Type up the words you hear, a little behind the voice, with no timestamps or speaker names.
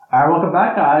All right, welcome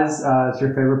back, guys. It's your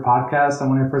favorite podcast. I'm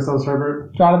one of your first hosts,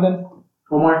 Herbert. Jonathan.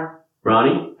 Omar.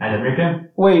 Ronnie. And Enrique.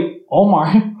 Wait,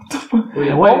 Omar.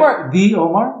 Wait, Omar. The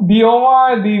Omar? The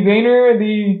Omar, the Vayner,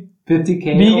 the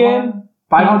 50K vegan. Omar?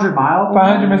 500 miles?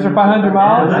 500, Mr. 500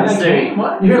 miles.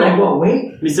 Mr. You're like, what?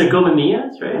 Wait. Mr.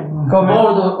 Gomenias, right?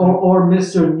 Or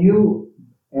Mr. New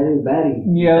Baddies.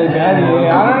 Yeah,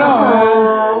 Baddies. I don't know.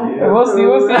 We'll see.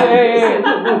 Hey.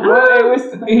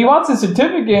 He wants a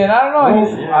certificate. I don't know.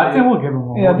 I think we'll give him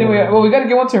one. Yeah, I think we got to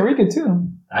give one to Enrique too.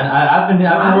 I've been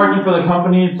working for the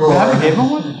company for Haven't given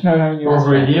him one? No, for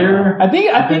over a year. I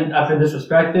think I've been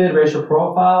disrespected, racial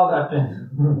profiled.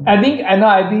 I think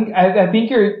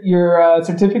your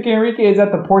certificate, Enrique, is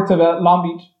at the ports of Long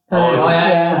Beach. Oh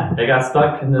yeah. They got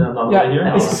stuck in the here.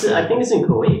 I think it's in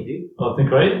Kuwait, dude. Oh, it's in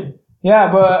Kuwait?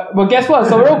 Yeah, but guess what?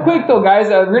 So real quick though, guys,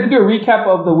 we're gonna do a recap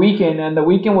of the weekend, and the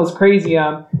weekend was crazy.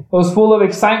 It was full of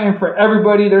excitement for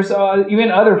everybody. There's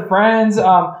even other friends.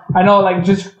 I know, like,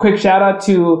 just quick shout out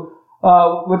to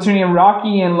what's her name,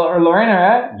 Rocky and Lorena,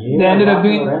 right? Yeah, they ended up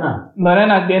being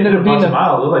Lorena. They ended up being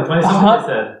miles. It was like 20 something. I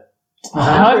said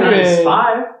 100.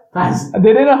 5.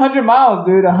 They did 100 miles,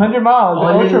 dude. 100 miles.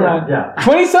 Yeah.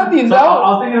 20 something. So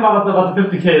I was thinking about the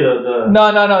 50K.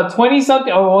 No. 20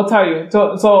 something. Oh, I'll tell you.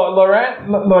 So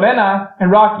Lorena and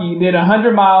Rocky did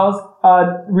 100 miles.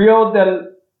 Rio del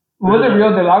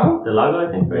Lago? Del Lago,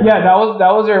 I think. Right? Yeah, that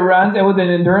was their run. It was an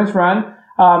endurance run.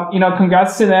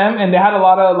 Congrats to them, and they had a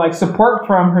lot of like support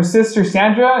from her sister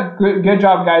Sandra. Good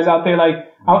job, guys, out there. Like,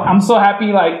 I'm so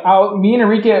happy. Like, me and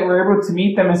Enrique were able to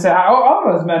meet them and say, all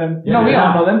of us met him. We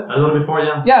all know them. A little before,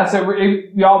 yeah. Yeah, so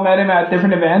we all met him at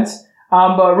different events.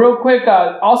 But real quick,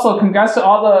 also congrats to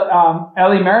all the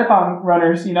LA Marathon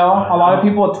runners. A lot of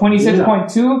people at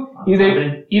 26.2.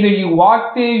 Either you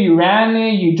walked it, you ran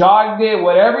it, you jogged it,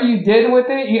 whatever you did with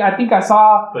it. I think I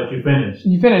saw. But you finished.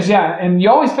 You finished, yeah, and you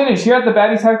always finish here at the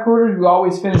Baddies headquarters. We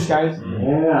always finish, guys.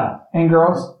 Yeah. And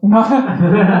girls.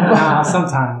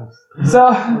 Sometimes. So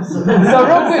real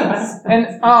quick,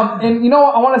 and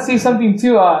I want to say something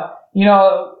too.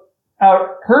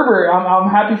 Herbert, I'm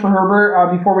happy for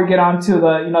Herbert. Before we get on to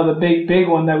the big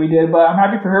one that we did, but I'm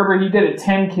happy for Herbert. He did a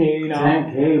 10K.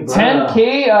 10K, bro.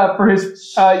 10K for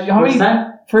his how many?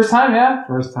 First time, yeah.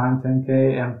 First time 10K,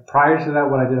 and prior to that,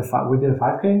 we did a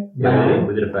 5K. Yeah,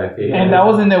 we did a 5K. And that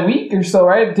was in a week or so,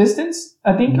 right? Distance,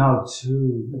 I think. No,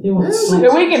 2. It was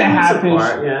a week and a half.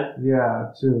 Yeah, 2.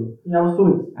 Yeah, it was 2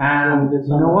 weeks. And you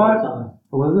know what?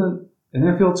 It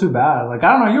didn't feel too bad. Like,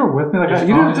 I don't know, you were with me. Like, did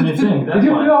you feel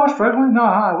I was struggling? No,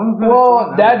 I wasn't really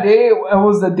struggling. That day, it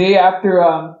was the day after.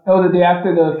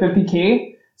 The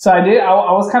 50K. So I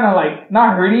was kind of like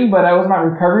not hurting, but it was my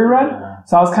recovery run. Yeah.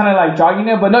 So I was kind of like jogging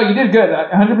it. But no, you did good.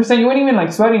 100%. You weren't even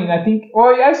like sweating. I think.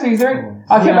 Or actually, is there?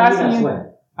 I kept asking you.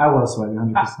 I was sweating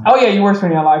 100%. Oh yeah, you were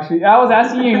sweating a lot actually. I was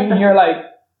asking you, and you're like,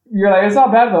 it's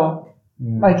not bad though.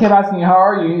 Yeah. I kept asking you, how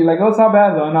are you? You're like, oh, it's not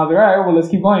bad though. And I was like, all right, well, let's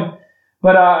keep going.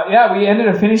 But we ended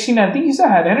up finishing. I think you still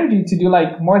had energy to do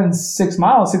like more than 6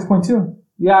 miles, 6.2.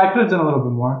 Yeah, I could have done a little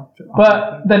bit more.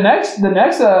 But the next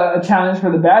challenge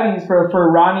for the Baddies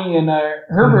for Ronnie and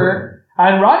Herbert,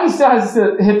 and Ronnie still has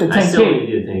to hit the 10K. I still need to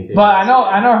do a 10K. But I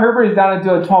know Herbert is down to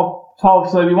do a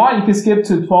 12. So if you want, you can skip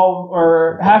to 12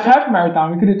 or half marathon.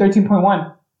 We could do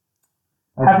 13.1.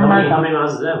 Half marathon. How many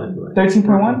miles is that?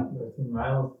 13.1. 13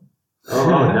 miles. Oh,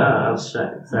 no, I was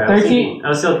sorry. 13. I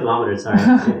was still kilometers. Sorry.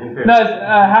 No,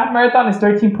 half marathon is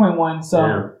 13.1. So.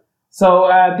 Yeah. So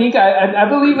I think I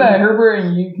believe that Herbert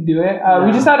and you can do it.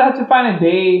 We just had to find a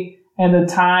day and the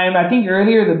time. I think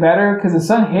earlier the better because the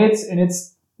sun hits, and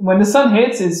when the sun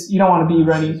hits, you don't want to be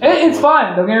running. It's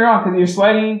fun. Don't get me wrong, because you're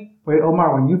sweating. Wait,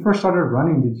 Omar, when you first started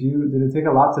running, did it take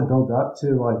a lot to build up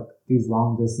to like these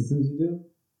long distances you do?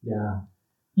 Yeah.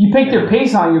 You picked your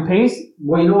pace on your pace.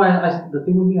 Well, the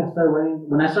thing with me, I started running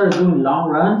when I started doing long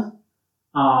runs.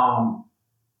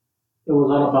 It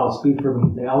was all about speed for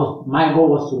me. Like my goal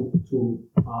was to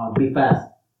be fast.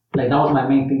 Like that was my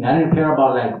main thing. I didn't care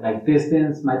about like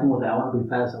distance. My thing was I want to be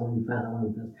fast. It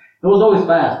was always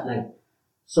fast.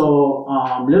 So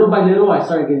little by little I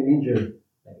started getting injured.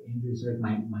 Like injuries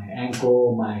like my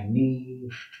ankle, my knee.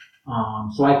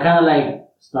 So I kind of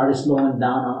started slowing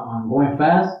down on going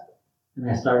fast, and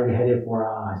I started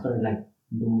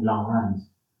doing long runs.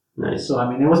 Nice. So,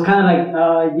 it was kind of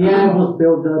it was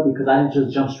built up because I didn't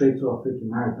just jump straight to a freaking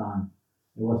marathon.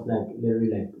 It was literally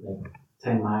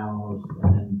 10 miles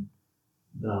and then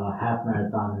the half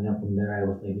marathon. And then from there, I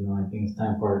was I think it's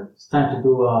time to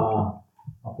do a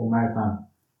full marathon.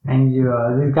 And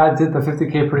these guys did the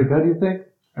 50K pretty good, you think?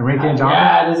 Enrique and John?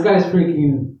 Yeah, this guy's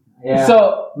freaking, yeah.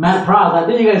 So, man, props. I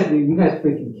think you guys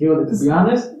freaking killed it, to be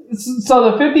honest.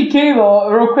 So the 50K though,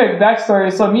 real quick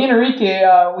backstory. So me and Enrique,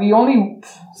 we only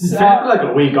It's for like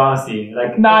a week, honestly.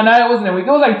 Like no, it wasn't a week.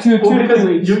 It was like two to 3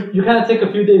 weeks. You kind of take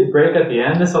a few days break at the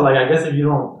end. So like I guess if you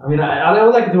don't, I mean, I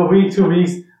was like a week, 2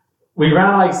 weeks. We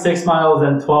ran like 6 miles,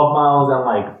 then 12 miles, then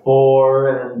like 4,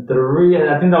 and then 3, and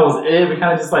I think that was it. We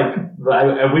kind of just like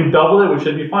if we double it, we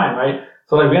should be fine, right?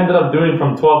 So like we ended up doing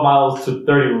from 12 miles to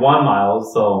 31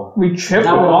 miles. So we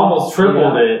almost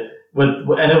tripled it.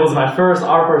 And it was our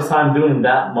first time doing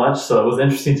that much. So it was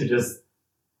interesting to just.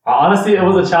 Honestly, it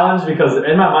was a challenge because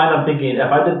in my mind, I'm thinking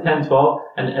if I did 10, 12,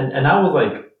 and I was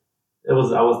like, I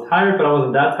was tired, but I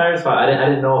wasn't that tired, so I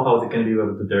didn't know if I was going to be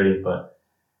able to do 30, but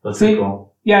that's pretty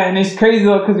cool. Yeah, and it's crazy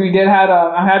though, because we did have,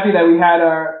 I'm happy that we had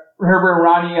Herbert and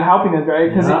Ronnie helping us, right?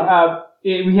 Because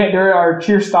there are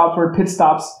cheer stops or pit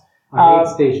stops. Our aid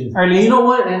stations. You know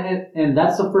what? And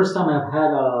that's the first time I've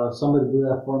had somebody do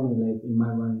that for me, like in my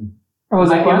running. Was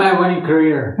it fun? In my running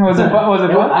career. Was it fun?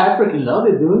 I freaking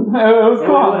loved it, dude. It was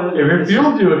cool. It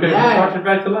fueled you, okay? Yeah. It brought you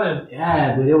back to life.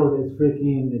 Yeah, but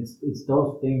it's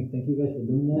those things. Thank you guys for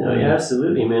doing that. No, yeah,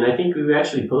 absolutely, man. I think we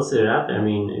actually posted it out there. I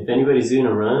mean, if anybody's doing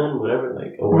a run, whatever,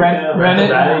 like a workout, rent it.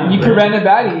 You can rent a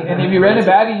baddie, and if you rent a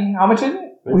baddie, how much is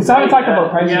it? We still haven't talked about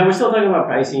pricing. Yeah, we're still talking about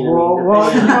pricing.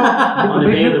 On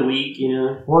the day of the week,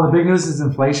 Well, the big news is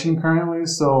inflation currently,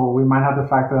 so we might have to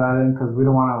factor that in because we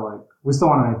don't want to we still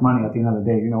want to make money at the end of the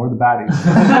day. We're the baddies.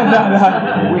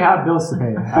 We have bills to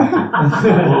pay.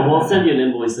 We'll send you an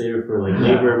invoice later for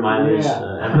labor, mileage,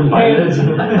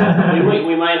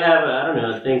 we might have I don't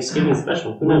know, a Thanksgiving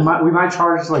special. We might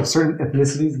charge certain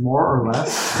ethnicities more or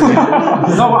less. No,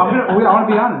 I want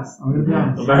to be honest. I'm going to be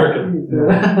honest. American.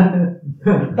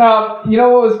 You know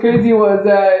what was crazy was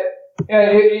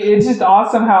it's just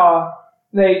awesome how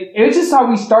it was just how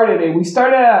we started it. We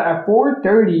started at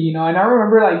 4:30, and I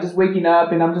remember just waking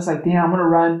up and I'm just like, damn, I'm gonna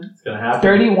run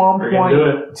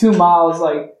 31.2 miles.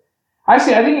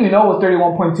 Actually, I didn't even know it was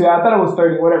 31.2. I thought it was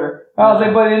 30, whatever. I was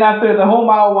like, but then after the whole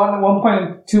mile,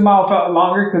 1.2 mile felt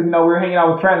longer because we were hanging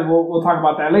out with friends. We'll talk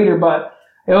about that later, but.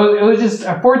 It was just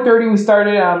at 4:30 we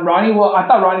started. Ronnie, I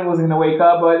thought Ronnie wasn't gonna wake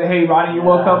up, but hey, Ronnie, you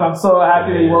woke up. I'm so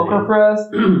happy that you woke up for us.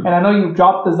 And I know you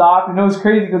dropped us off, and it was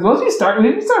crazy because once we started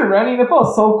running, it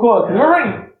felt so cool because we were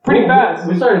running pretty fast.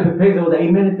 We started the pace. It was an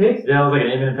 8-minute pace. Yeah, it was like an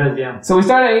 8-minute pace. Yeah. So we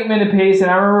started at 8-minute pace, and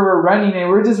I remember we were running and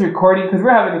we were just recording because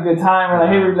we're having a good time. We're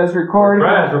like, hey, let's record.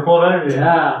 We're full of energy.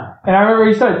 Yeah. And I remember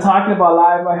you started talking about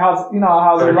live, how's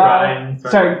your live.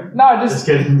 Just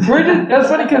kidding. It was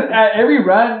funny because at every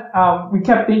run, we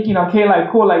kept thinking, okay,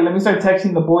 cool, let me start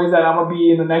texting the boys that I'm gonna be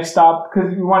in the next stop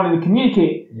because we wanted to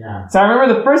communicate. Yeah. So I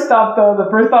remember the first stop we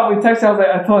texted, I was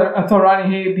like, I told Ronnie,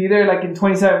 hey, be there in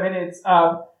 27 minutes.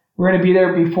 We're gonna be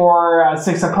there before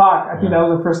 6 o'clock. I think that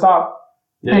was the first stop.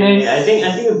 Yeah, I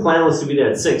think the plan was to be there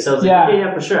at 6. So I was like, okay,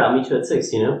 yeah, for sure, I'll meet you at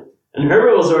 6. And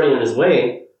Herbert was already on his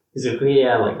way. He's like, okay,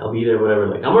 yeah, I'll be there,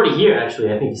 whatever. I'm already here, actually,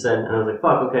 I think he said. And I was like,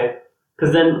 fuck, okay.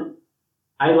 Because then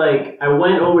I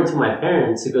went over to my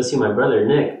parents to go see my brother,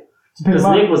 Nick. Because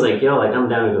Nick was like, yo, I'm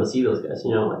down to go see those guys,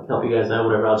 help you guys out,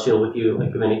 whatever. I'll chill with you,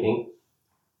 if anything.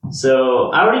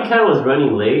 So I already kind of was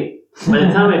running late. By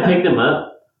the time I picked him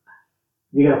up,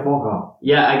 you got a phone call.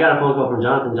 Yeah, I got a phone call from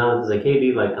Jonathan. Jonathan's like, hey,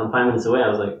 dude, I'm 5 minutes away. I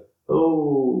was like,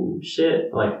 oh,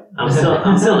 shit. I'm still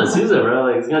in Azusa, bro.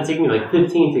 It's going to take me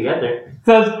 15 to get there.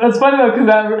 So it's funny though, because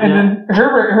then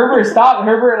Herbert stopped.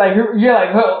 Herbert, you're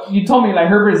like, oh, you told me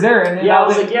Herbert's there. And then I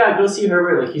was like, yeah, go see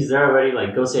Herbert. He's there already.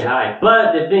 Go say hi.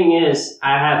 But the thing is,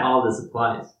 I had all the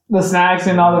supplies. The snacks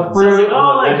and all the fruit. So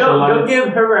I was like, go give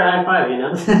Herbert a high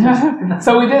five,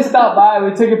 So we did stop by.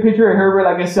 We took a picture of Herbert,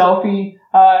 a selfie.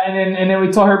 And then we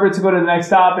told Herbert to go to the next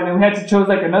stop, and then we had to choose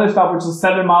another stop, which was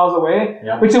 7 miles away,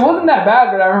 which it wasn't that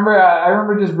bad. But I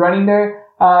remember just running there.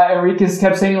 Enrique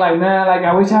kept saying man,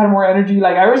 I wish I had more energy.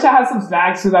 I wish I had some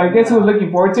snacks. So I guess he was looking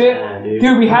forward to it. Yeah,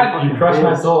 dude, we had. You crushed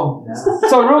my soul. Yeah.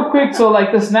 So real quick,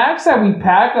 the snacks that we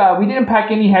pack, we didn't pack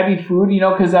any heavy food,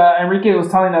 because Enrique was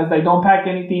telling us don't pack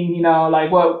anything, that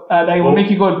will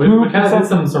make you go poop. We kind of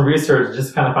did some research just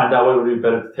to kind of find out what would be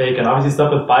better to take, and obviously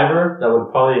stuff with fiber that would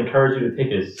probably encourage you to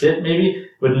take a shit maybe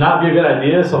would not be a good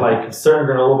idea. So certain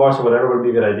granola bars or whatever would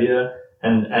be a good idea.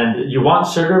 And you want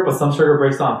sugar, but some sugar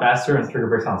breaks down faster and sugar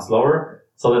breaks down slower.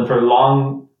 So then for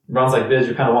long runs like this,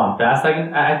 you kind of want fast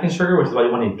acting sugar, which is why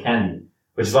you want to eat candy.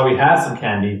 Which is why we have some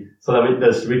candy, so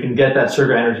that we can get that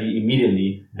sugar energy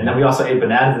immediately. And then we also ate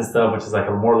bananas and stuff, which is a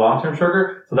more long-term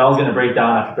sugar. So that was going to break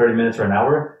down after 30 minutes or an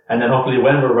hour. And then hopefully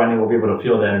when we're running, we'll be able to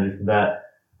feel the energy from that.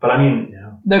 But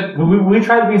we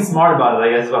tried being smart about it,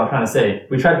 I guess is what I'm trying to say.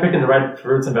 We tried picking the right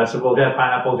fruits and vegetables. We had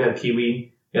pineapples, we had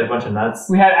kiwi. We had a bunch of nuts.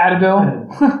 We had Advil.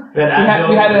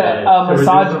 We had a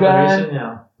massage gun.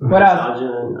 Yeah. What else?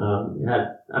 You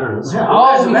had, I don't know. We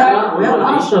had a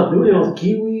lot of stuff, dude. It was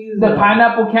kiwis. The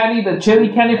pineapple candy, the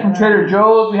chili candy from Trader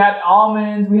Joe's. We had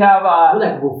almonds. We have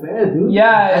like buffet, dude.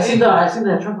 Yeah. I seen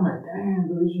that truck. I'm like, damn,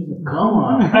 dude, this is come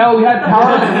on. No, we had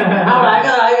power. I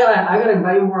gotta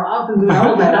invite you more often, dude. I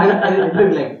was like, I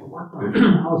looked like, what the?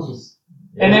 I was just.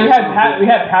 And then we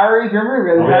had Powerades. Remember? We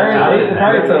had the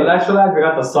Powerade. The electrolytes. We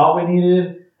got the salt we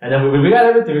needed. And then we got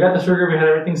everything. We got the sugar. We had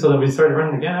everything. So then we started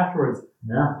running again afterwards.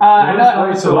 Yeah. I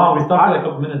know. So long. We stopped for like a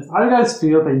couple minutes. How do you guys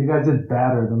feel that you guys did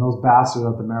better than those bastards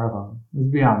at the marathon? Let's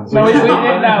be honest. No, we did.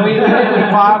 No, we did.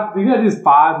 You guys did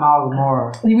 5 miles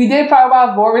more. We did 5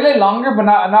 miles more. We did longer, but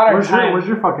not our time. Where's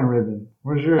your fucking ribbon?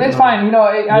 Where's your? It's fine. You know,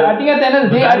 I think at the end of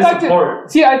the day, I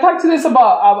talked to this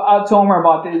about to Omar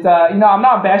about this. You know, I'm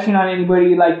not bashing on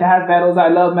anybody like that has medals. I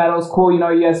love medals. Cool. You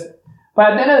know, yes.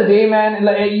 But at the end of the day, man,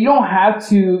 like, you don't have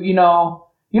to. You know,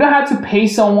 you don't have to pay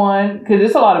someone because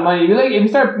it's a lot of money. If you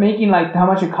start making like how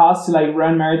much it costs to like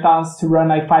run marathons, to run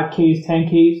like 5Ks,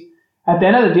 10Ks. At the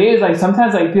end of the day, it's like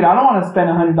sometimes like, dude, I don't want to spend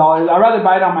 $100. I'd rather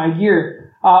buy it on my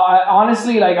gear.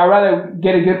 Honestly, like I'd rather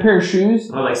get a good pair of shoes.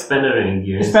 Or like spend it on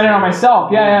gear. Spend it on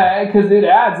myself. Yeah, because it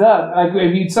adds up. Like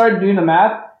if you start doing the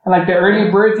math and like the early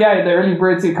birds,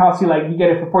 it costs you like you get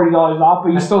it for $40 off,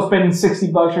 but you're still spending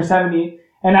 $60 or $70.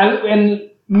 I've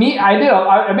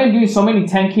been doing so many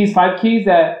 10Ks, 5Ks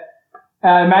that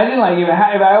imagine like if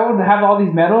I would have all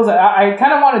these medals, I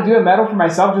kind of want to do a medal for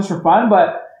myself just for fun,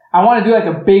 but I want to do like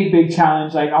a big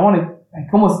challenge. Like I want to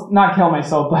almost not kill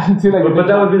myself, but do like. But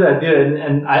that would be the idea,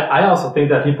 and I also think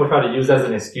that people try to use that as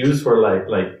an excuse for like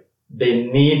they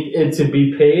need it to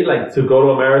be paid, like to go to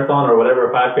a marathon or whatever,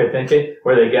 5K or 10K,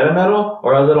 where they get a medal,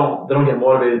 or else they don't get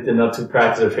motivated enough to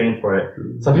practice or train for it.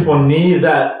 Some people need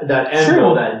that end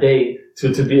goal, that day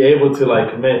to be able to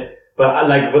like commit. But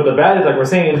like with the Baddies, like we're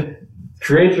saying,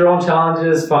 create your own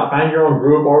challenges, find your own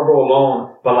group, or go alone.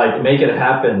 But like, make it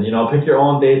happen. You know, pick your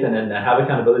own date and then have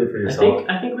accountability for yourself.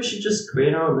 I think we should just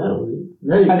create our own medal, dude.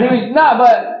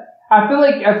 But I feel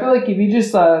like if you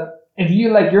just if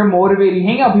you like you're motivated, you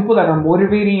hang out with people that are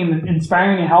motivating and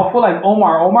inspiring and helpful. Like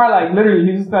Omar, like literally,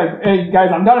 he's like, hey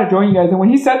guys, I'm down to join you guys. And when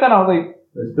he said that, I was like,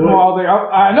 let's do it. I was like,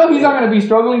 I know he's not gonna be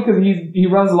struggling because he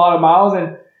runs a lot of miles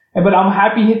but I'm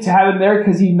happy to have him there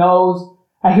because he knows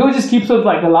he would just keep us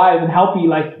like alive and happy.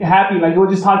 Like he would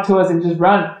just talk to us and just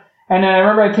run. And then I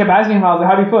remember I kept asking him, I was like,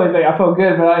 how do you feel? He's like, I felt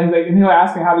good. But he's like, and he'll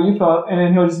ask me, how do you feel? And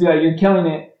then he'll just be like, you're killing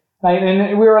it. Like,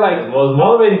 and we were like, well, it's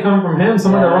motivating coming from him,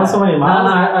 someone that runs so many miles.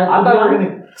 I thought we were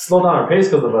going to slow down our pace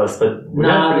because of us, but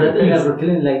but the thing is, we're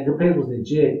killing, like, your pace was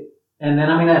legit. And then,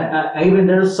 I mean, I even,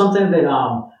 there's something that,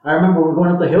 I remember we were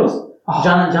going up the hills.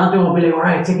 Jonathan would be like, all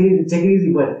right, take it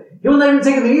easy. But he was not even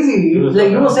taking it easy. He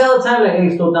will say all the time, like,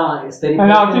 hey, slow down, steady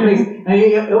pace. And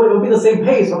it would be the same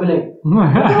pace. I'll be like,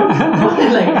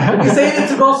 like, he's saying it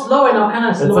to go slow, and I'll kind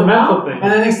of slow down. Thing.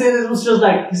 And the next thing it was just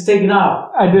like, he's taking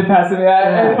off. I did pass it,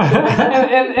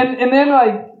 and then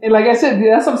like I said,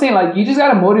 that's what I'm saying. Like, you just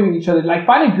gotta motivate each other. Like,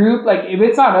 find a group. Like, if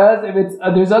it's not us, if it's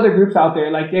there's other groups out there.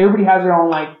 Like, everybody has their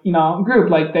own group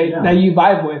that you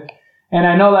vibe with. And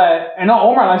I know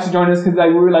Omar likes to join us because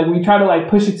we try to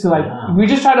push it to we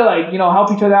just try to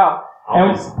help each other out.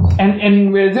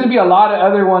 And there's gonna be a lot of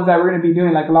other ones that we're gonna be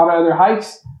doing, like a lot of other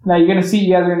hikes that you guys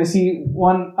are gonna see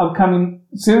one upcoming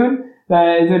soon.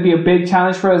 That is gonna be a big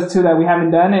challenge for us too that we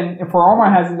haven't done, and for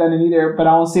Omar hasn't done it either. But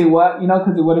I won't say what,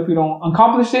 because what if we don't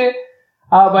accomplish it?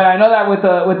 But I know that with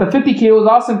the 50K it was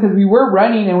awesome because we were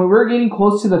running and we were getting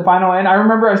close to the final end. I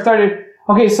remember I started.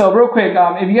 Okay, so real quick,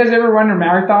 if you guys ever run a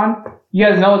marathon, you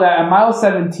guys know that at mile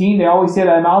 17, they always say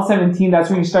that at mile 17, that's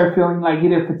when you start feeling like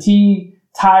either fatigue,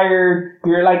 tired,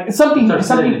 you're like something, like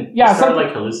hallucinating. Yeah,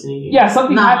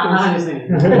 something happens. Not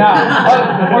hallucinating.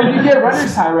 Or you get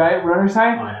runner's high, right? Runner's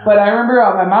high. Oh, yeah. But I remember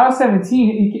at mile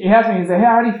 17, he asked me, he's like, hey,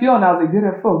 how do you feel? And I was like, dude,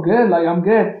 I feel good. Like, I'm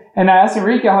good. And I asked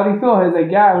Enrique, how do you feel? He was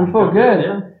like, yeah, we feel good.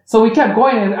 Yeah. So we kept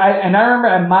going, and I remember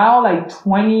at mile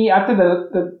 20, after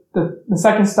the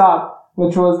second stop,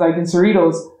 which was in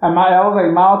Cerritos, I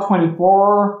was mile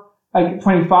 24,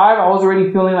 25, I was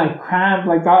already feeling cramped.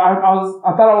 I thought I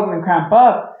was going to cramp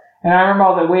up. And I remember I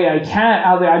was like, wait, I can't.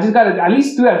 I was like, I just got to at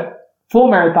least do that full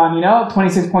marathon,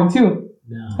 26.2.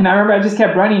 Yeah. And I remember I just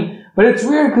kept running. But it's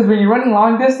weird because when you're running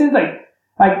long distance,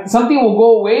 something will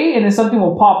go away and then something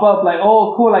will pop up.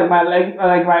 Oh, cool. My leg,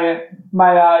 my cramp.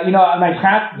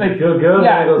 You feel good.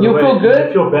 Yeah, you feel good.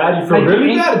 You feel bad. You feel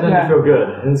really bad, and then you feel good.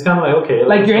 And it's kind of okay.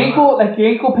 Your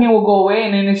ankle pain will go away,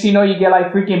 and then next you know, you get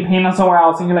freaking pain on somewhere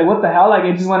else, and you're like, what the hell?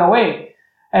 It just went away.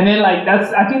 And then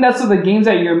I think that's the games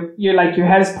that your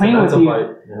head is playing with you.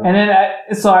 Yeah. And then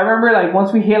so I remember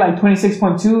once we hit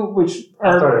 26.2, which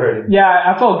I started hurting.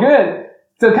 Yeah, I felt good.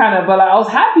 So kind of, but like, I was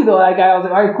happy though. Like I was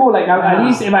like, all right, cool. Like at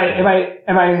least if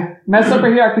I mess up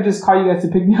right here, I could just call you guys to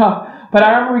pick me up. But I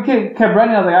remember we kept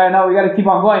running. I was like, all right, no, we got to keep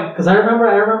on going. Because I remember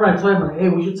I told him, like, hey,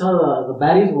 we should tell the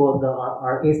baddies,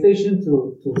 our aid station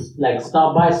to like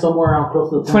stop by somewhere around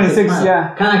close to the 26,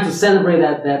 yeah. Kind of like to celebrate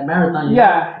that marathon. You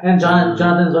yeah. know? And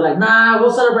Jonathan's were like, nah,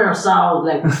 we'll celebrate ourselves.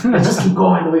 Like, let's just keep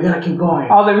going. We gotta keep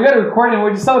going. I was like, we gotta record and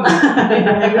we'll just celebrate.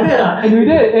 And we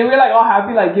did. And we were like all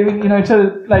happy, like giving, each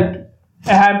other like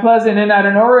a hand plus. And then I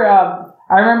don't know,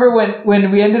 I remember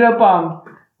when we ended up,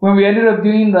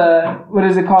 doing the, what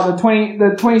is it called? The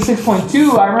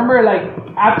 26.2, I remember like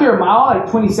after a mile, like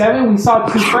 27, we saw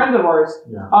two friends of ours.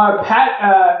 Yeah.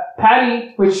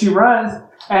 Patty, which she runs,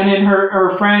 and then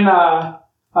her friend,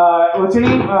 what's her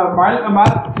name?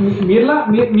 Mirla,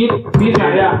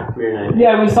 yeah.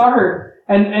 Yeah, we saw her.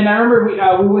 And I remember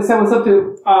we said what's up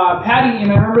to, Patty,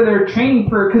 and I remember they were training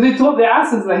cause they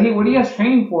asked us like, hey, what are you guys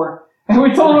training for? And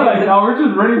we told them like, no, we're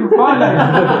just running for fun. Like,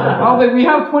 I was like, we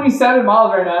have 27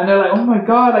 miles right now, and they're like, oh my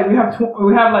god, like we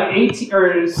have like 18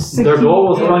 or 16. Their goal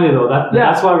was 20 though.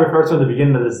 That's why I referred to in the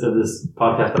beginning of this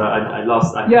podcast, but I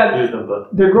confused them.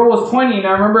 But their goal was 20, and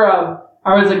I remember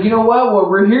I was like, you know what? Well,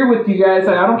 we're here with you guys.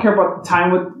 Like, I don't care about the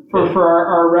time for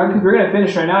our run because we're gonna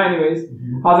finish right now anyways.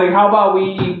 I was like, how about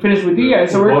we finish with you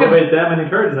guys? So we're motivate them and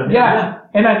encourage them. Yeah,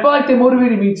 and I felt like they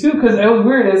motivated me too because it was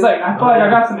weird. It's like I felt like I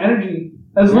got some energy.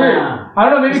 That's weird. I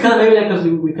don't know, maybe like because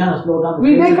we kind of slowed down.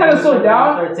 We did kind of slow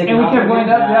down, and we kept going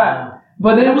up. Yeah,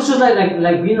 but then it was just like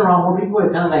being around more people.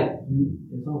 It kind of like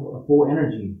it's full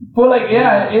energy. But like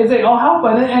it's like how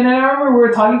fun. And then I remember we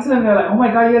were talking to them. They're like, oh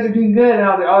my god, you guys are doing good. And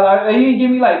I was like, oh, you didn't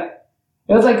give me like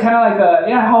it was like kind of like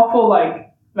a helpful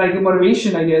like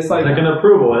motivation, I guess, like an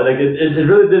approval. Like it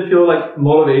really did feel like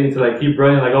motivating to like keep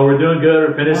running. Like, oh, we're doing good,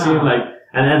 we're finishing. Like,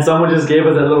 and then someone just gave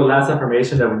us that little last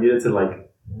affirmation that we needed to like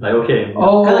okay.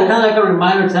 Oh, kind of like a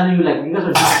reminder telling you like you guys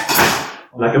are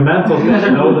like a mental. You guys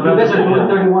are doing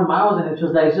 31 miles, and it's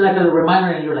just like a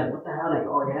reminder, and you're like, what the hell? Like,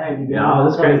 oh yeah,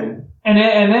 that's crazy. And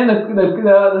then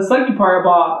the sucky part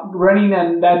about running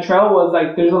and that trail was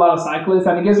like there's a lot of cyclists,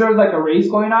 and I guess there was like a race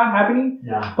going on happening.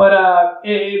 Yeah. But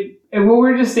we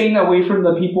were just staying away from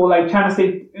the people, like trying to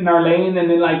stay in our lane,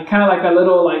 and then like kind of like a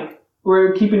little like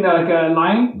we're keeping like a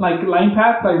line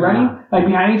path, like running like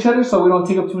behind each other, so we don't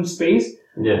take up too much space.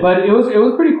 Yeah. But it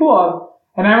was pretty cool.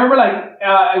 And I remember like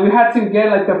we had to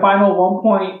get like the final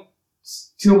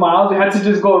 1.2 miles. We had to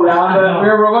just go around. We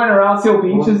were going around Seal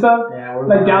Beach and stuff,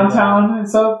 like downtown and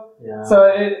stuff. Yeah.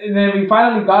 So and then we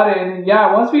finally got it. And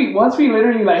once we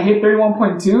literally like hit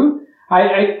 31.2,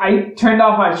 I turned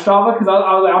off my Strava because I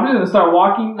was like, I'm just gonna start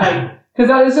walking, like because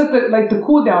that was just the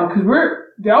cool down because I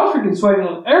was freaking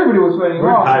sweating. Everybody was sweating. We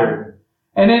were tired.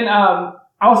 And then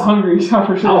I was hungry,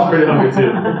 for sure. I was pretty hungry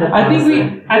too. I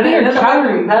think our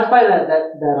calorie passed by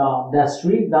that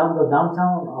street down the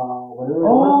downtown whatever.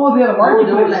 Oh, the market.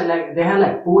 They had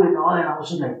like food and all, and I was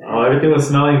just like, oh, everything was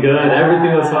smelling good. Yeah.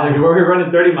 Everything was smelling good. We were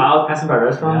running 30 miles, passing by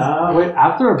restaurants. Yeah. Wait,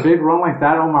 after a big run like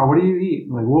that, Omar, what do you eat?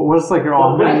 Like, what's like your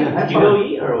all? Did you go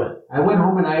eat or what? I went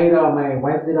home and I ate. My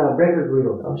wife did a breakfast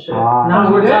burrito. Oh shit! Now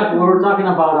we were talking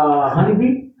about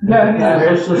honeybee.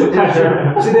 Yeah. So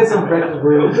she did some breakfast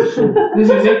burritos. Did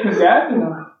she say congrats?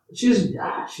 She's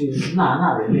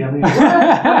not really. I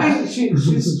mean,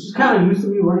 she's kind of used to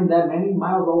me running that many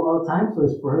miles all the time. So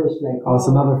it's for her, it's like it's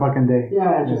another fucking day.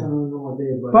 Yeah, it's just another normal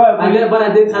day. But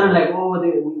I did tell her like,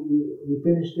 we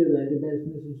finished it. I did that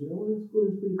finish it. She's like, oh, that's cool.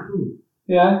 It's pretty cool.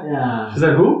 Yeah. Yeah. She's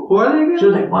like, who? Who are they again? She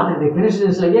was like, what? They finished it.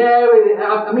 It's like,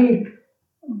 I mean,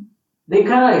 they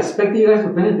kind of expected you guys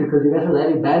to finish because you guys are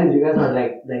the Baddies. You guys are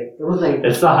like it was like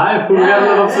it's the hype. We gotta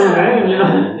live up to the name, you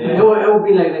know. Yeah. It would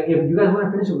be like if you guys want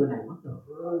to finish, we're like, what the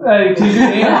fuck? Like, we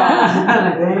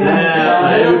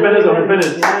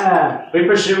finished. Yeah. We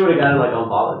for sure would have gotten like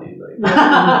unfollowed these.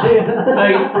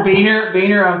 Like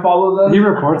Boehner unfollows us. He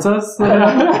reports us.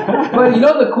 But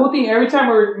the cool thing, every time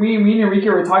me and Enrique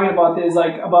were talking about this,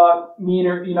 like about me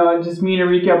and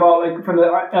Enrique about like from the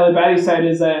LA Baddies side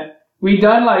is that we're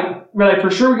like for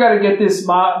sure we got to get this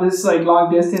like long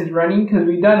distance running because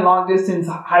we done long distance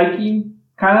hiking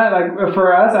kind of like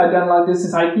for us. I've done long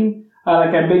distance hiking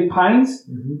like at Big Pines,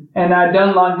 and I've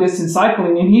done long distance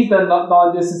cycling, and he's done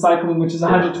long distance cycling, which is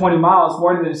 120 miles,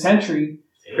 more than a century.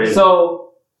 Crazy. So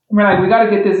we're like, we got to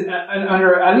get this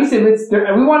under at least if it's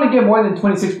there. We want to get more than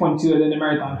 26.2 in the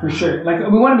marathon for sure. Like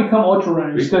we want to become ultra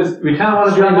runners because we kind of want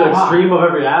to be on the extreme of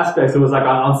every aspect. So it was like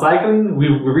on cycling, we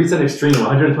reached an extreme.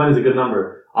 120 is a good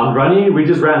number. On running, we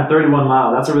just ran 31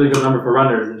 miles. That's a really good number for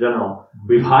runners in general.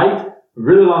 We've hiked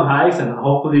really long hikes, and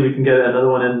hopefully we can get another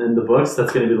one in the books.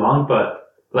 That's going to be long,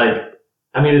 but like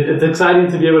I mean, it's exciting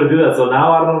to be able to do that. So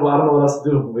now I don't know what else to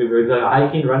do. We're like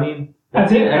hiking, running. I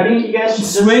think you guys should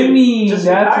swimming. Just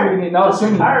that's retire. what we need. No,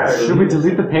 swimming. Should we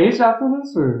delete the page after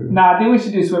this, or? Nah, I think we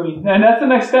should do swimming, and that's the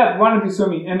next step. We want to do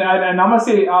swimming, and I'm gonna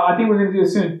say I think we're gonna do it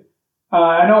soon.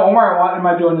 I know Omar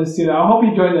might join us too. I hope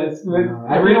he joined us.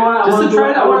 I really want to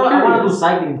try it. I want to do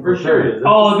cycling for sure.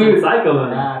 Oh, dude, cycling.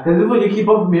 Because this way you keep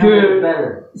up with me, dude.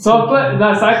 Better. So,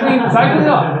 the cycling.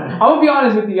 No. I'm gonna be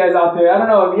honest with you guys out there. I don't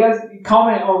know if you guys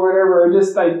comment or whatever, or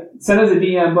just like send us a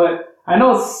DM. But I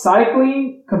know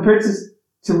cycling compared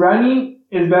to running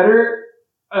is better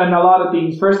in a lot of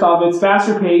things. First off, it's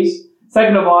faster paced.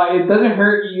 Second of all, it doesn't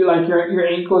hurt you like your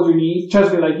ankles, your knees.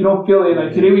 Trust me, like you don't feel it.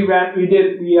 Like today we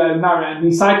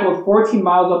cycled 14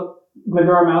 miles up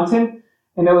Glendora Mountain,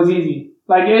 and it was easy.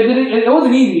 Like it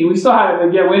wasn't easy. We still had to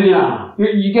get winded. Yeah.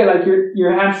 You get like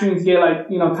your hamstrings get like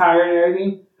tired and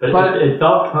everything. But it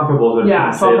felt comfortable. Yeah,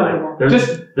 it felt comfortable.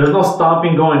 There's no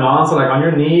stomping going on. So like on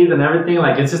your knees and everything,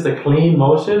 like it's just a clean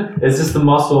motion. It's just the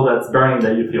muscle that's burning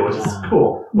that you feel, which is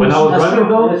cool. When I was running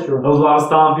though, there was a lot of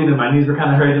stomping and my knees were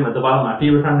kind of hurting. At the bottom of my feet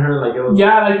were kind of hurt. Like it was.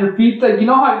 Yeah, like your feet, like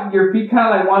how your feet kind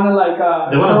of like want to like.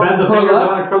 They want to bend the fingers. They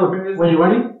want to curl the fingers. When you're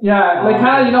running. Yeah, like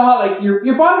kind of how like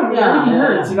your bottom everything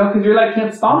hurts, because you're like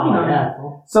kept stomping on it.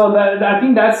 So that I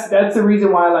think that's the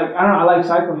reason why I like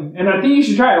cycling, and I think you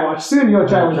should try it. Watch soon, you'll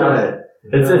try it.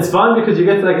 It's fun because you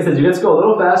get to, like I said, you get to go a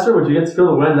little faster, but you get to feel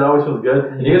the wind. That always feels good,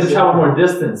 and you get to travel more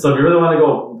distance. So if you really want to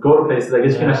go to places, I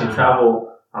guess you can actually travel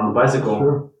on the bicycle.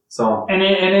 Sure. So and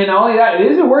then only that,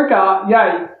 it is a workout.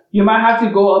 Yeah, you might have to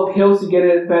go up hills to get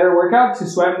a better workout to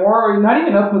sweat more, or not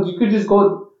even up hills. You could just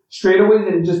go straightaways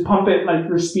and just pump it like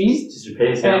your speed. Just your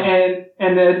pace.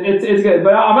 And it's good.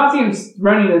 But I'm not saying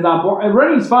running is not boring.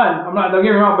 Running's fun. Don't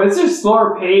get me wrong, but it's just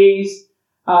slower pace.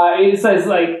 It's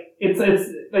like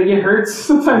it hurts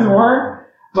sometimes more,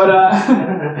 but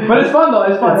it's fun though.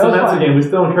 It's fun. It's a mental game. We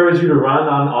still encourage you to run.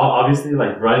 Obviously,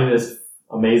 like running is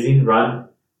amazing. Run,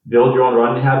 build your own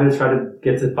running habits. Try to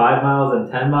get to 5 miles and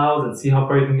 10 miles and see how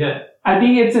far you can get. I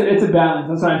think it's a balance.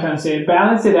 That's what I'm trying to say.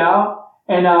 Balance it out.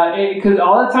 And, cause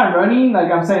all the time running,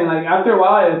 like I'm saying, like after a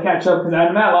while it'll catch up. Cause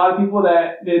I've met a lot of people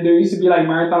that there used to be like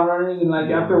marathon runners, and like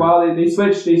after a while they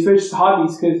switched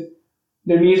hobbies cause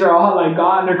their knees are all like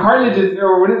gone. Their cartilage is,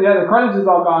 the cartilage is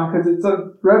all gone cause it's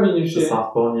rubbing your shit.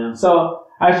 Soft bone, yeah. So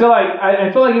I feel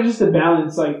like it's just a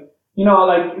balance. Like,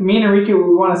 like me and Enrique,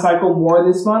 we want to cycle more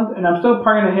this month, and I'm still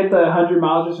probably gonna hit the 100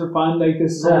 miles just for fun. Like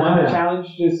this whole challenge.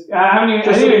 I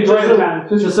didn't enjoy the challenge.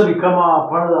 Just to become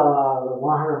part of the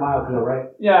 100 mile club, right?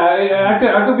 Yeah,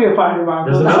 I could be a 500 mile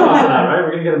club. There's a medal on that, right?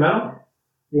 We're gonna get a medal.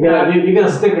 You get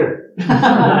a sticker. Nice.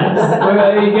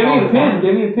 Hey, give me a pin.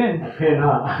 Give me a pin. A pin,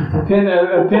 huh? A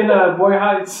pin. Boy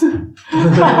Heights.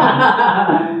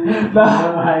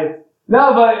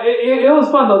 No, but it was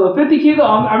fun though. The 50 kilo,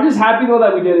 I'm just happy though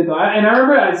that we did it though. And I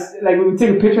remember when we took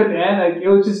a picture at the end, like it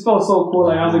was just felt so cool.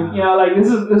 Like I was like, like this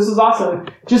is awesome.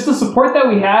 Just the support that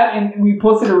we had, and we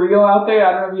posted a reel out there.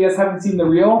 I don't know if you guys haven't seen the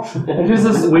reel.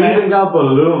 We even got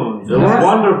balloons. It was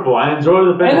wonderful. I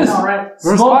enjoyed the thing. There was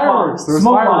fireworks.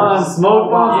 Smoke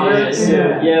bombs.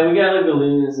 Yeah, we got like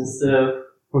balloons and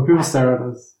stuff. But people stare at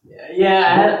us.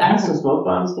 Yeah, I had some smoke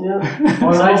bombs, So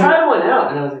I tried one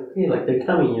out, and I was like, okay, like they're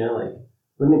coming, like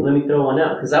let me throw one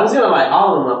out, because I was gonna light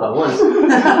all of them up at once.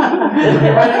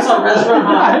 Right next to a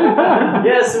restaurant.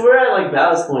 Yeah, so we're at like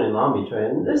Ballast Point in Long Beach, right?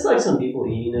 And there's like some people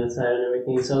eating outside and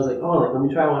everything. So I was like, oh, like let me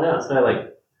try one out. So I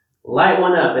like light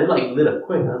one up. It like lit up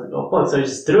quick. And I was like, oh fuck! So I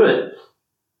just threw it,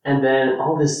 and then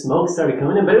all this smoke started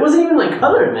coming in, but it wasn't even like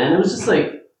colored, man. It was just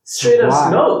like straight up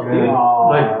smoke, dude.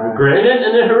 Like great. And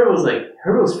then Herbert was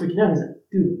freaking out. He's like,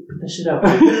 dude, put that shit out.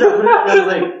 Put it out. And I was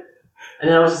like, and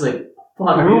then I was just like,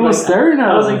 fuck. Everyone was staring at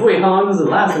us. I was like, wait, how long does it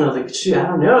last? And I was like, shit, I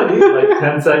don't know, dude. Like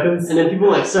 10 seconds. And then people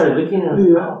like started looking, and I was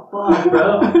like, oh fuck,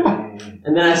 bro.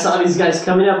 And then I saw these guys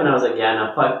coming up, and I was like, yeah,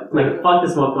 no, fuck the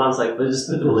smoke bombs. Like, let's just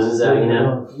put the balloons out,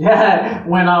 Yeah.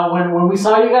 When we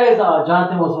saw you guys,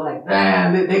 Jonathan was like,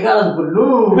 damn, they got us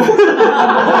balloons.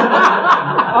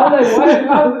 I was like,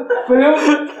 what? The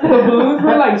balloons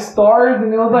were like stars,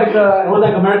 and it was like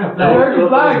American flag. American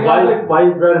flag.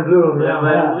 White, red, and blue. Yeah,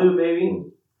 red and blue, baby.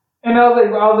 And I was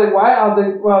like, why? I was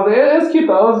like, it's cute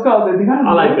though. It was cool. I was like, they got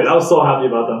I liked it. I was so happy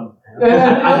about them.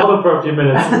 I held them for a few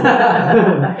minutes.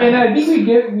 And I think we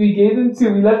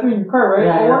left them in your car, right?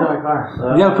 Yeah, I left them in my car.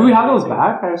 Yeah, can we have those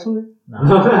back, actually?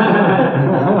 No.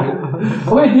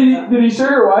 Wait, did he show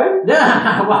your wife?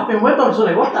 Yeah, I walked in with them. She's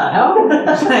like, what the hell?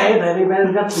 Hey, that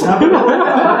man's got some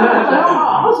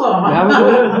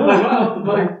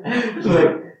She's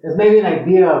like, it's maybe an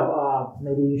idea of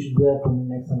maybe you should do that for me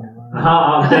next time I run. I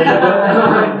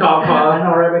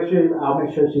know, right? I'll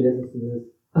make sure she listens to this.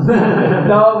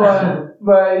 No,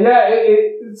 but yeah,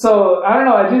 so I don't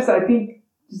know. I think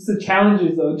just the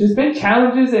challenges though, just big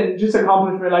challenges and just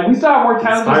accomplishment. Like we still have more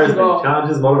challenges to go.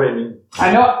 Challenges motivate me.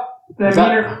 I know that me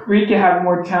and Enrique have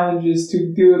more challenges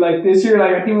to do. Like this year,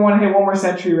 like I think we want to hit one more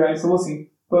century, right? So we'll see.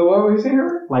 But what were you saying,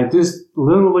 Herbert? Like just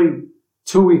literally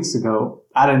 2 weeks ago,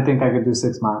 I didn't think I could do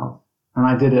 6 miles. And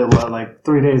I did it, like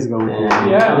 3 days ago.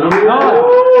 Yeah.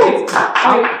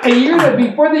 A year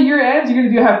before the year ends, you're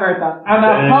going to do a half marathon. And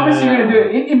I promise you're going to do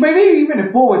it. Maybe even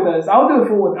a full with us. I'll do a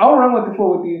full with I'll run with the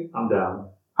full with you. I'm down.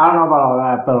 I don't know about all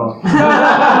that, but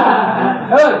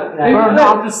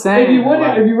I'm just saying.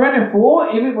 If you run it full,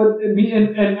 even with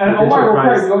and Omar will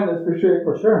probably join us for sure.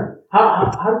 For sure.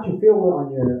 How did you feel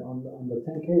on the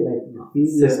 10K? Like your feet,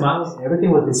 6 miles. Everything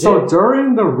was legit. So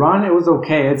during the run, it was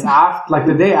okay. It's after, like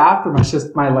the day after,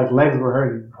 my legs were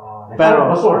hurting.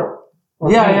 But sore.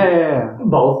 Yeah.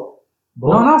 Both.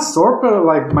 No, not sore, but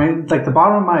like the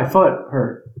bottom of my foot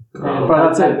hurt. But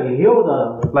that's it. The heel,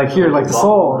 like here, like the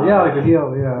sole. Yeah, like the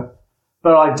heel. Yeah.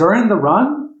 But like during the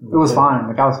run, it was fine.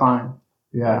 Like I was fine.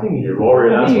 Yeah. I think you're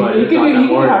warrior. That's why you can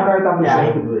have marathon for sure.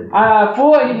 He can do it.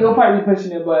 Full, you'll probably be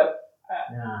pushing it, but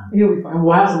he'll be fine. And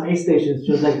we'll have some aid stations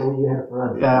just like the one you had for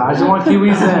us. Yeah, I just want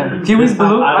kiwis in. Kiwis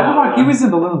balloons. I just want kiwis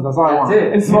and balloons. That's all I want. That's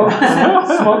it. And smoke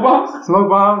bombs? Smoke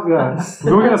bombs, yeah.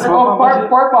 Can we get a smoke bomb?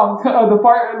 Fart bombs. The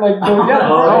part, like,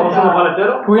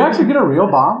 Can we actually get a real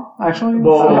bomb, actually?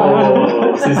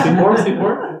 Whoa.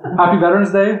 C4? Happy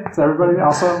Veterans Day to everybody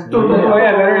also. Oh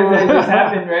yeah, Veterans Day just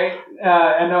happened, right?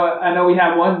 I know we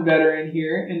have one veteran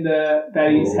here in the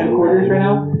Baddies headquarters right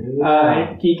now.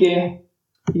 Kike.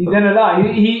 He's done a lot. I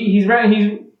think he's ran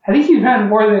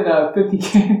more than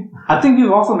 50K. I think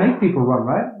you also make people run,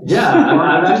 right?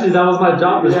 Yeah, actually that was my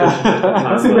job description.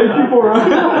 To make people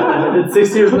run. I did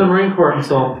 6 years in the Marine Corps,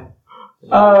 so.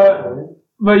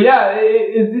 But yeah,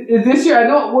 this year I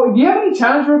know. Well, do you have any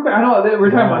challenge real quick? I know that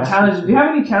we're talking about challenges. Do you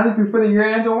have any challenge before the year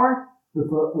ends, Omar?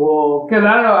 Well, because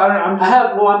I don't know. I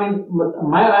have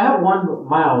 1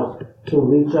 mile to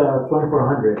reach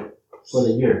 2,400 for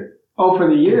the year. Oh, for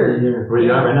the year. Where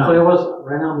you at right now? So it was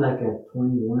right now. I'm like at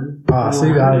 21. So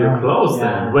you got it. You're close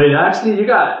then. Wait, actually, you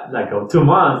got like 2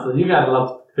 months, so you got a lot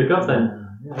to pick up then.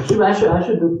 Yeah, I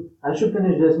should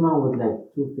finish this month with like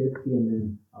 250, and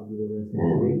then I'll do the rest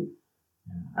next week.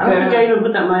 I don't think I even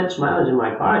put that much mileage in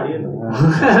my car, dude.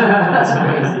 That's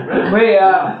crazy, bro. Wait,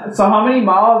 so how many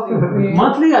miles?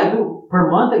 Monthly, I do per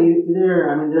month.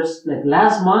 There's like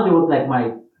last month it was like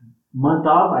my month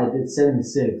off. I did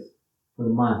 76 for the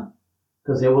month.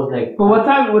 Because it was like. But what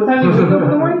time do you wake up in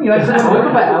the morning? I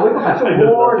wake up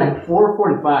at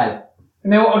 4:45.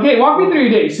 And then walk me through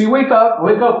your day. So you wake up. I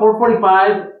wake up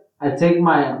 4:45. I take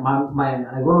my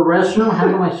I go to the restroom,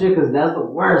 handle my shit because that's the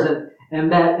worst.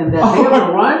 And that day of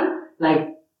the run,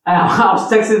 like I was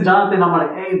texting Jonathan. I'm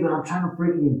like, hey, dude, I'm trying to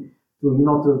freaking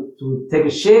to take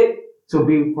a shit so I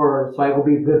could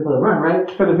be good for the run, right?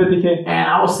 For the 50K. And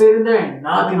I was sitting there and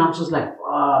nothing. I'm just like,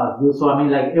 fuck, dude. So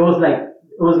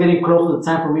it was getting close to the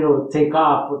time for me to take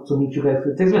off to meet you guys.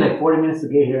 It takes me like 40 minutes to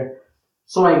get here.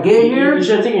 So I get here. You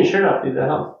should have taken your shirt off, dude. That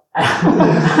helps. I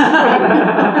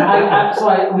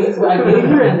get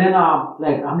here and then I'm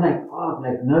like fuck,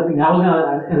 like nothing.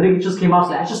 Enrique just came out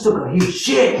like I just took a huge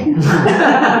shit. And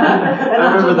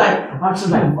I'm just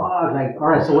like fuck, like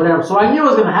alright, so whatever. So I knew it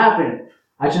was gonna happen.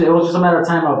 Actually, it was just a matter of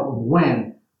time of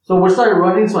when. So we started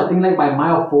running. So I think like by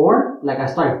mile 4, like I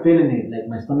started feeling it. Like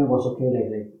my stomach was okay.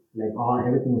 Like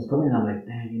everything was coming. And I'm like,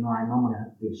 dang, I know I'm gonna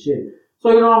have to take shit. So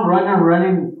I'm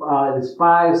running. It's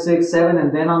 5, 6, 7,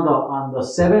 and then on the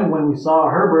 7 when we saw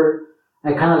Herbert,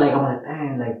 I'm like,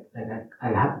 dang, like I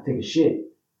have to take a shit.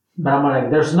 But I'm like,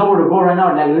 there's nowhere to go right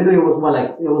now. Like literally, it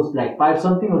was like 5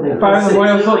 something. It was like 5 in the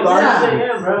morning. So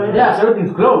dark. Yeah, so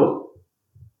everything's closed.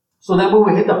 So then when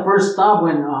we hit the first stop,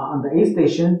 when on the aid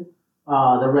station,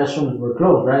 the restrooms were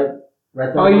closed, right?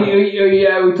 Right there. Oh,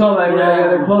 yeah, we told them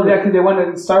they're closed, because they went to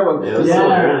Starbucks. Yeah, it was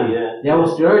still early, Yeah, it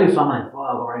was too early, so I'm like, fuck,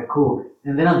 alright, cool.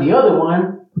 And then on the other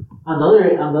one, on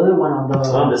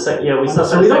the second, we saw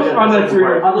Cerritos on the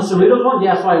Cerritos one,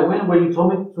 so I went where you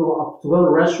told me to go to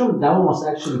the restroom. That one was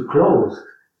actually closed,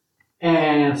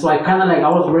 and so I kind of I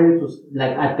was ready to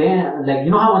at the end,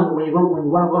 how when you want to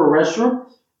go to the restroom.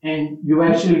 And you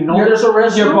actually know there's a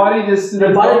restroom. Your body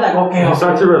like, okay. You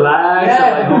start to relax.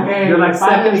 Yeah, okay. You're like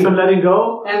seconds from letting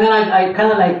go. And then I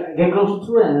kind of get closer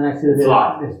to it, and then I see that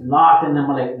it's locked, and I'm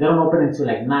like, they don't open until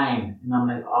 9. And I'm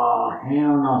like, oh,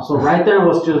 hell no. So right there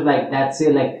was just that's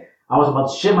it. Like, I was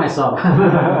about to shit myself.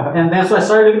 And then so I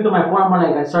started looking to my phone.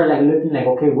 I started looking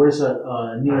okay, where's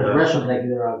a nearest restroom, like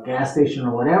either a gas station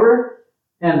or whatever.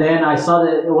 And then I saw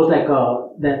that it was like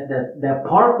that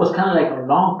park was kind of like a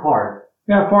long park.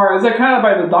 Yeah, far. Is that kind of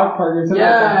by the dog park or something?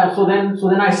 Yeah. Like so then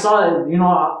I saw it.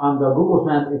 On the Google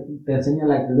Maps, they send you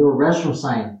like the little restroom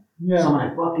sign. Yeah. So I'm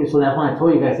like, fuck it. So that's when I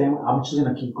told you guys, I'm just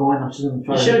gonna keep going. I'm just gonna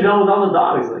try. You should have gone with all the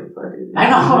dogs. Like, fuck it. I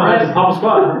know, right? Pop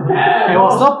squad. Hey,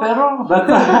 what's up, Pedro?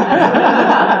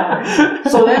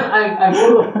 So then I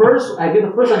go to the first. I get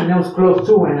the first one, and it was close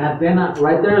too. And then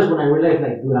right there is when I realized,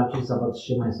 like, dude, I'm just about to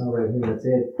shit myself right here. That's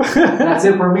it. That's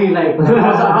it for me. Like,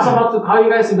 I was about to call you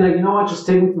guys and be like, you know what? Just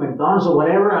take me to McDonald's or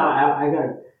whatever. I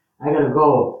gotta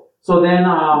go. So then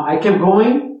I kept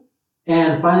going,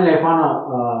 and finally I found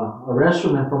a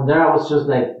restroom, and from there I was just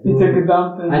like, you took a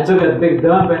dump. I took a big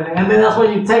dump, and then that's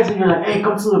when you text and you're like, hey,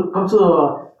 come to the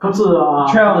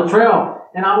trail.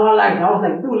 And I was like,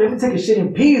 dude, let me take a shit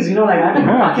in peace, like I've been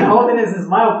fucking holding it since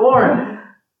mile 4.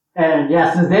 And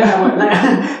yeah, since then it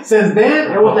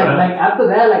was like after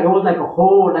that, like it was like a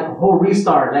whole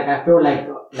restart. Like I feel like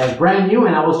brand new,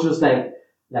 and I was just like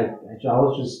I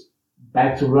was just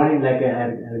back to running like at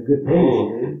a good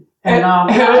pace. And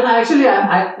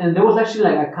and there was actually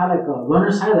like I caught like a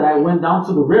runner's high that I went down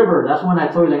to the river. That's when I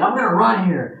told you like I'm gonna run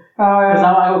here.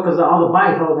 Because all the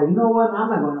bikes, I was like, you know what? I'm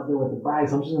not going up there with the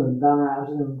bikes. I'm just gonna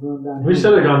run down. We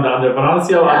should have gone down there, but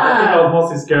honestly, I think I was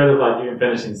mostly scared of like even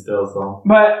finishing still. So,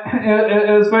 but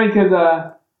it was funny because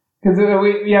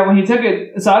when he took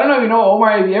it. So I don't know if you know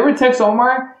Omar. If you ever text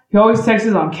Omar, he always texts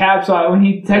on caps. So when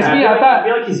he texted me, I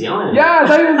feel like he's yelling. Yeah, I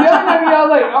thought he was yelling at me. I was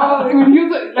like, oh, when he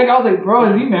was I was like, bro,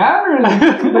 is he mad or like,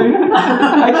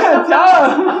 I can't tell.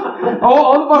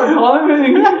 All about calling me.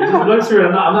 It just looks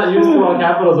weird. I'm not used to all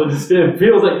capitals, but it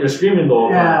feels like you're screaming the whole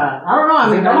time. Yeah, I don't know. I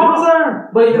mean,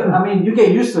 but you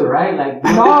get used to it, right? Like,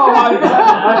 no,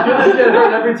 I feel like get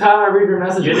hurt every time I read your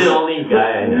message. You're the only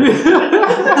guy I know.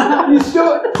 You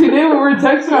still today when we were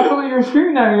texting, I felt like you were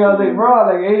screaming at me. I was like, bro,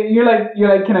 like, hey, you're like,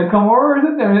 can I come over or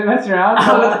something? I'm messing around.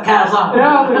 With the cats on. Yeah,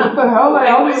 I was like, what the hell? Like,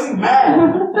 I was mad.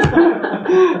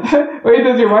 Wait,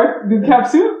 does your wife do cap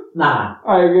suit? Nah.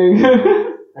 Alright, good.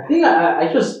 I think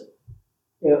I just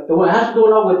it has to do a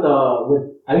lot with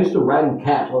I used to ride in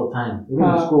cabs all the time, even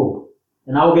in school,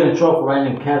 and I would get in trouble for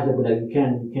riding in cabs. They'd be like, you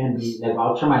can't be like,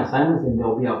 I'll try my assignments and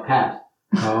they'll be all cabs.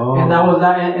 Oh. And that was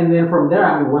that, and then from there,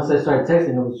 I mean, once I started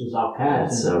texting, it was just all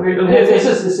cabs. So weird.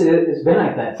 It's been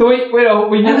like that. So wait,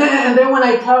 and then when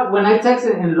I text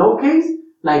it in lowercase,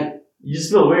 like. You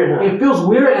just feel weird, huh? It feels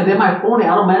weird, and then my phone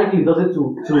automatically does it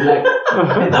to like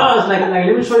it does like let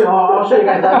me show you. I'll show you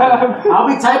guys that. I'll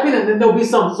be typing, and then there'll be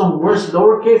some words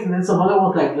lowercase, and then some other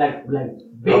ones like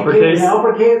big uppercase,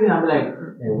 and I'm like,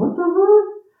 hey, what the fuck?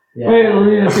 Yeah. Wait.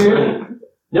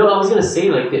 No, I was gonna say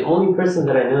like the only person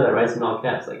that I know that writes in all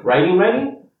caps, like writing,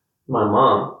 my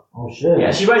mom. Oh shit!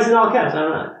 Yeah, she writes in all caps. I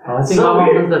don't know. I think my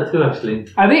mom does that too, actually.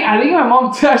 I think my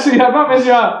mom too. Actually, I'm not messing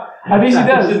around. I think she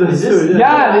does.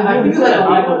 Yeah, I think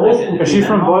like is she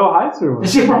from Boyle Heights or what?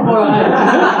 Is she from Boyle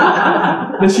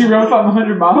Heights? Does she run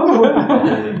 500 miles?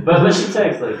 but she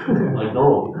texts like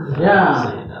normal.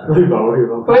 Yeah. Wait,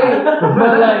 but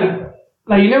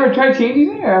like you never tried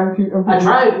changing it? I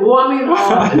tried. Well, I mean, is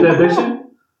that addiction?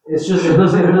 It's just it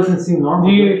doesn't seem normal.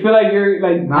 Do you feel like you're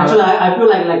like? Actually, I feel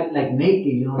like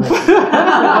naked.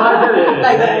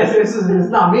 Like it's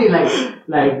not me. Like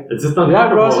it's just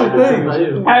uncomfortable.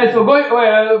 Alright, so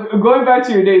going back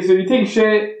to your day. So you take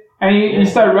shit and you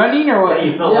start running or what? Yeah,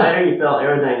 you felt lighter. You felt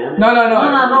aerodynamic.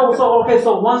 No. So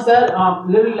once that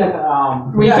literally like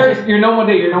when you start your normal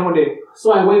day.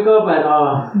 So I wake up at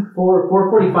 4:45.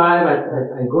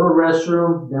 I go to the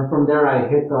restroom. Then from there I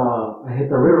hit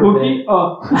the riverbed.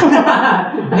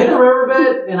 I hit the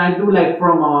riverbed and I do like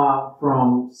from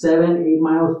 7-8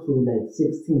 miles to like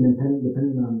 16,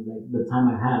 depending on like the time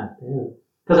I have.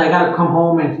 Because I gotta come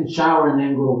home and shower and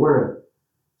then go to work.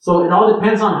 So it all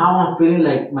depends on how I'm feeling,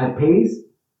 like my pace.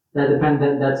 That depends.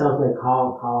 That tells like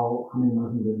how many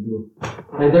miles I'm gonna do.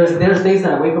 Like there's days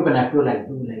that I wake up and I feel like,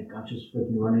 dude, like I'm just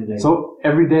freaking running. Like so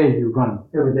every day you run.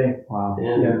 Every day. Wow.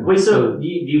 Yeah. Wait, so do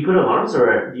you put alarms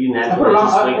or do you naturally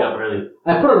just wake up early?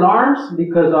 I put alarms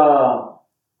because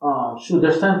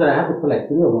there's times that I have to put like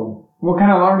 3 of them. What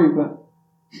kind of alarm do you put?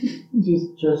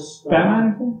 Just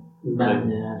Batman. Batman.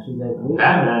 Yeah, she's like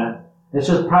Batman. It's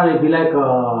just probably be like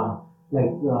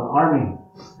army.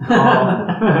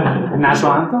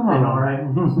 National anthem? I know, right?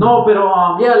 No, but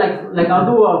like I'll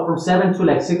do from 7 to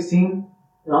like 16.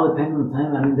 It all depends on the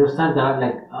time. I mean, there's times that I'm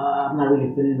not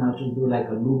really feeling. I'll just do like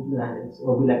a loop.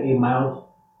 It'll be like 8 miles.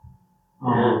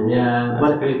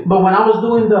 But when I was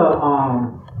doing the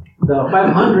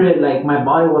 500, like my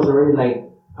body was already like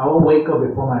I will wake up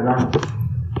before my alarm.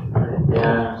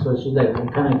 Yeah. So she's like,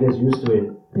 it kind of gets used to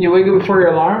it. You wake up before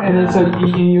your alarm, and then so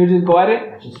you just go at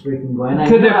it? Just freaking go.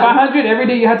 Because at 500, every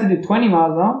day you had to do 20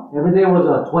 miles, no? Every day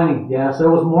was 20, yeah. So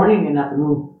it was morning and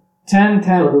afternoon. 10. So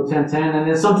I'll do 10, and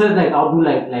then sometimes like I'll do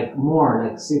like more,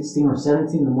 like 16 or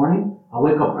 17 in the morning. I'll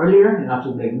wake up earlier and I'll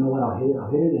just be like, you know what, I'll hit it,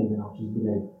 and then I'll just be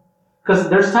like, because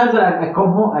there's times that I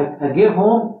come home, I get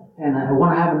home and I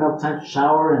want to have enough time to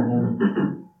shower and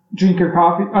then drink your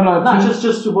coffee. Oh no,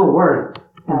 just to go to work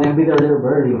and then be there a little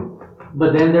early.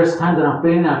 But then there's times that I'm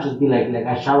feeling, I'll just be like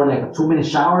I shower like a 2-minute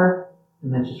shower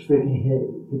and then just freaking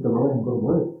hit the road and go to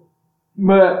work.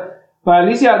 But at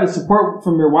least you have the support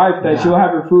from your wife that she'll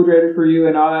have your food ready for you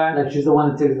and all that. Like she's the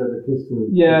one that takes the kids to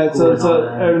so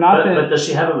but does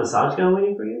she have a massage gun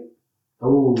waiting for you?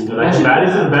 Oh, like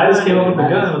Baddies came up with the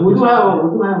gun. We do have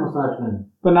a massage gun.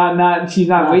 But she's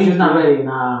not waiting. She's not ready.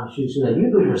 Nah, she's like, you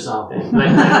do it yourself.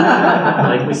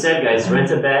 Like we said, guys,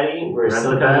 rent a baddie. We're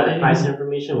still got the price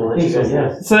information. We'll let you guys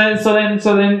know. So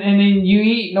then, and then you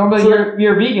eat normally.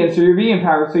 You're vegan, so you're vegan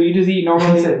power. So you just eat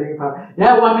normally.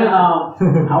 Yeah, well, I mean,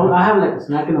 I have like a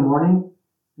snack in the morning,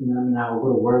 and then I will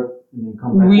go to work and then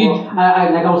come back.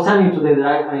 I was telling you today that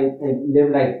I live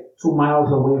like 2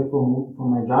 miles away from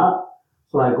my job,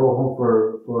 so I go home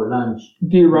for lunch.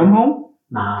 Do you run home?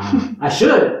 Nah, I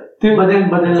should. But then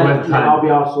like I'll be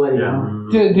all sweaty. Yeah.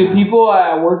 You know? Do people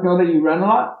at work know that you run a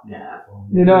lot? Yeah.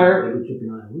 You know, they be tripping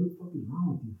on like, what the fuck is wrong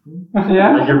with you, fool?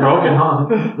 Yeah. Like you're broken, huh?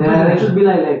 Yeah, they just be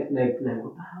like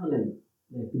what the hell, like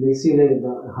they see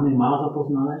how many miles I post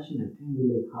and all that shit. Like, damn,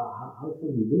 like how the fuck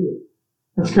do you do it?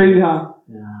 That's crazy, huh?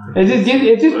 Yeah.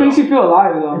 It just makes you feel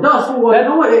alive, though. It does. Well, you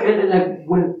know what? Like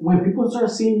when people start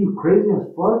seeing you crazy as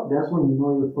fuck, that's when you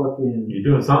know you're fucking. You're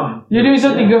doing something. You're doing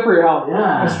something good for your health.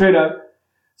 Yeah. Straight up.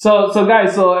 So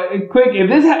guys, quick, if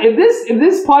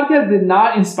this podcast did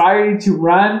not inspire you to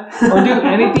run or do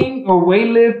anything or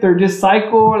weightlift or just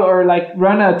cycle or like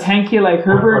run a 10K like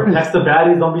Herbert, or text the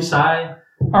baddies, don't be shy.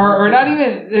 Or not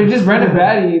even just run a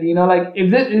baddie, you know, like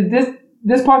if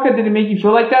this podcast didn't make you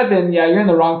feel like that, then yeah, you're in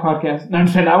the wrong podcast. No, I'm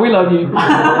saying, we love you.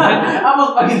 I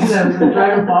was fucking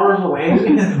driving followers away.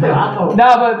 No,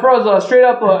 but pros, straight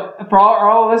up, for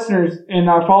all listeners and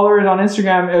our followers on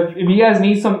Instagram, if you guys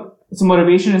need some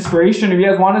motivation, inspiration, if you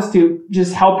guys want us to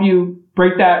just help you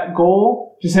break that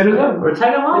goal, just hit us up. Or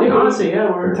tag along, honestly, yeah.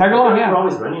 We're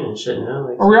always running and shit now.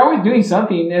 Or we're always doing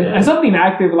something, and something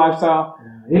active lifestyle.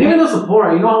 And even the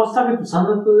support, you know, I was talking to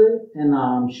Sandra today,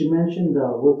 and she mentioned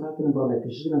we're talking about like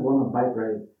she's gonna go on a bike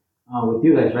ride with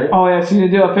you guys, right? Oh yeah, she's gonna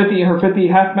do her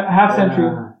 50 half century.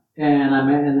 And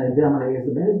I'm like, is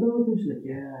the band going with you? She's like,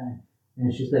 yeah. And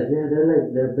she's like, yeah,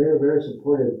 they're very, very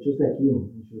supportive, just like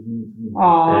you. And she was mean to me.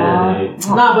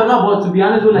 But to be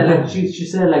honest with you, like she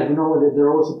said, like, you know, they're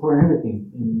always supporting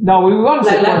everything. And no, we want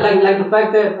to support. Like the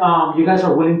fact that you guys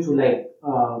are willing to like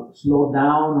slow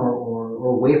down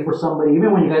or wait for somebody,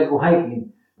 even when you guys go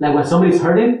hiking. Like when somebody's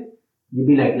hurting, you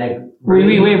be like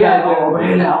way back.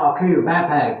 I'll carry your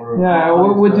backpack.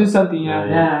 We'll do something.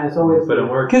 Yeah, it's always. But it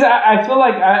works. Because I feel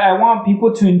like I want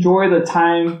people to enjoy the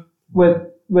time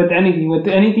with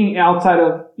anything outside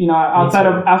of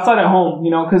home,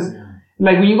 you know, because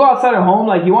like when you go outside of home,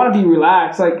 like you want to be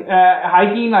relaxed. Like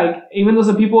hiking, like even though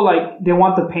some people like they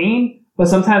want the pain. But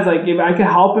sometimes, like, if I could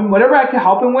help him, whatever I could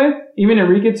help him with, even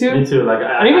Enrique too. Me too. Like,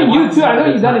 you too. I know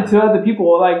you've done it to other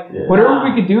people. Like, whatever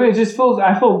we could do, it just feels.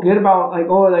 I feel good about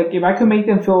like, if I could make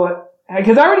them feel.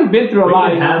 Because I've already been through a lot.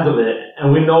 We can handle it,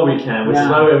 and we know we can. Which is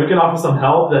why if we can offer some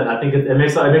help, then I think it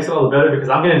makes it a little better because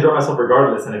I'm gonna enjoy myself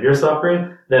regardless. And if you're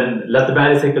suffering, then let the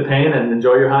baddies take the pain and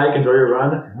enjoy your hike, enjoy your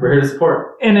run. We're here to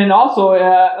support. And then also,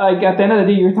 like at the end of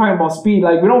the day, you're talking about speed.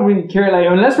 Like we don't really care. Like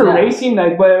unless we're racing,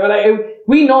 like but like.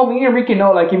 We know, me and Enrique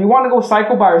know, like, if we want to go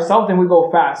cycle by ourselves, then we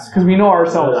go fast, because we know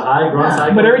ourselves.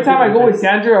 But every time I go with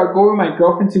Sandra or go with my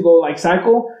girlfriend to go, like,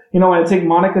 cycle, you know, when I take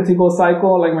Monica to go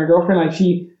cycle, like, my girlfriend, like,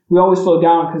 we always slow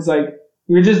down, because, like,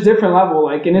 we're just different level,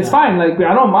 like, and it's fine, like,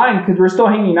 I don't mind, because we're still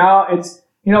hanging out, it's,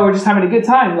 you know, we're just having a good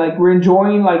time, like, we're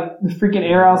enjoying, like, the freaking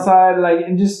air outside, like,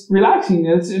 and just relaxing,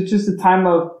 it's just a time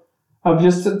of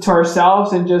just to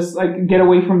ourselves, and just, like, get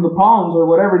away from the problems, or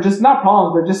whatever, just, not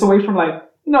problems, but just away from, like,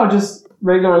 you know, just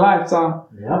regular life. So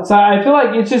I feel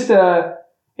like it's just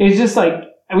like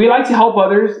we like to help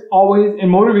others always and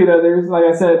motivate others. Like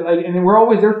I said, like, and we're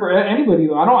always there for anybody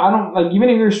though. I don't like, even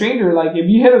if you're a stranger, like if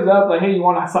you hit us up, like, hey, you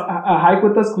want to hike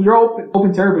with us? Cause we're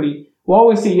open to everybody. We'll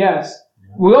always say yes.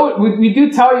 We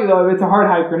do tell you though if it's a hard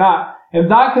hike or not. If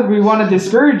not, because we want to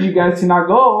discourage you guys to not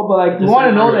go, but like we want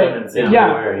to know that,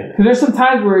 because there's some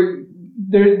times where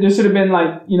there should have been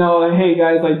like, you know, like, hey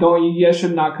guys, like you guys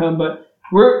should not come, but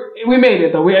we made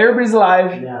it though. Everybody's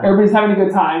alive. Yeah. Everybody's having a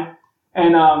good time.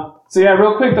 And so yeah,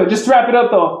 real quick though, just to wrap it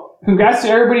up though, congrats to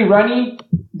everybody running,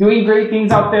 doing great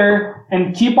things out there,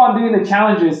 and keep on doing the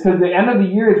challenges because the end of the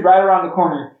year is right around the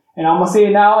corner. And I'm gonna say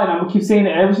it now, and I'm gonna keep saying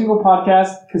it every single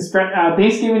podcast because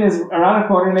Thanksgiving is around the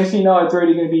corner. Next thing you know, it's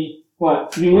already gonna be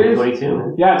what, New Year's?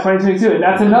 2022. Yeah, 2022. And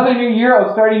that's another new year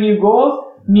of starting new goals,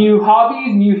 new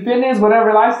hobbies, new fitness,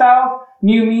 whatever lifestyles,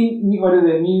 new what is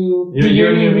it? New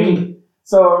year, new me.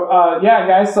 So yeah,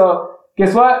 guys. So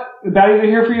guess what? The Baddies are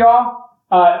here for y'all.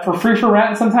 For free for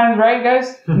rent sometimes, right,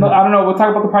 guys? No, I don't know. We'll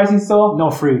talk about the pricing still.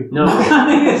 No free. No.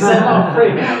 He said no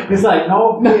free. He's like,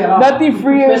 no free at all. Nothing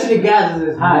free. Especially gas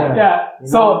is high. Yeah.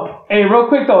 So, hey, real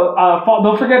quick though,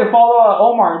 don't forget to follow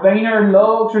Omar Vayner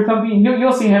Lokes or something.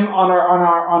 You'll see him on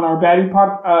our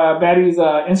Baddies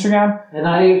Instagram. And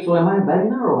am I Baddie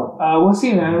now or what? We'll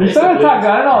see, man. We're still gonna talk.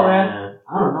 I don't know, man.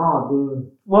 I don't know, dude.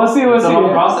 We'll see. It's a whole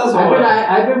process.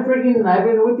 I've been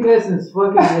with you guys since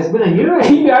fucking. It's been a year.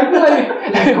 He acting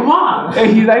like come on.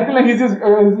 He's acting like he's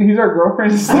our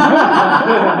girlfriend.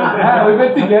 Yeah, we've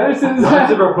been together since.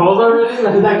 To propose already? He's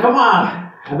like, come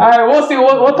on. All right, we'll see.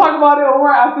 We'll talk about it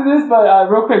more after this. But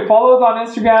real quick, follow us on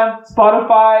Instagram,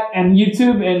 Spotify, and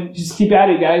YouTube, and just keep at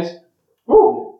it, guys. Woo.